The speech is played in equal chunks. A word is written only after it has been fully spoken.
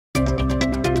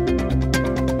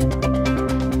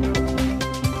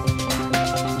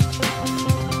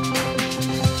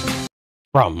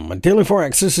From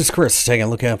DailyForex, this is Chris taking a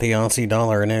look at the Aussie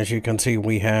dollar, and as you can see,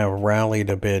 we have rallied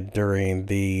a bit during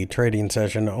the trading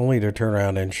session, only to turn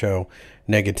around and show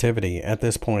negativity. At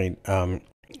this point,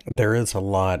 there is a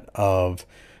lot of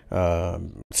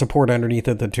support underneath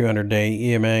at the 200-day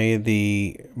EMA.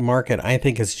 The market, I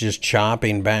think, is just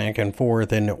chopping back and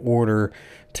forth in order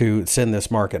to send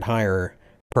this market higher,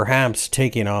 perhaps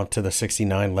taking off to the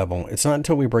 69 level. It's not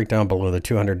until we break down below the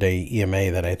 200-day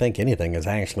EMA that I think anything has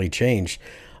actually changed.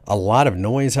 A lot of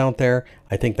noise out there.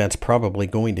 I think that's probably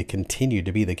going to continue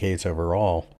to be the case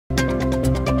overall.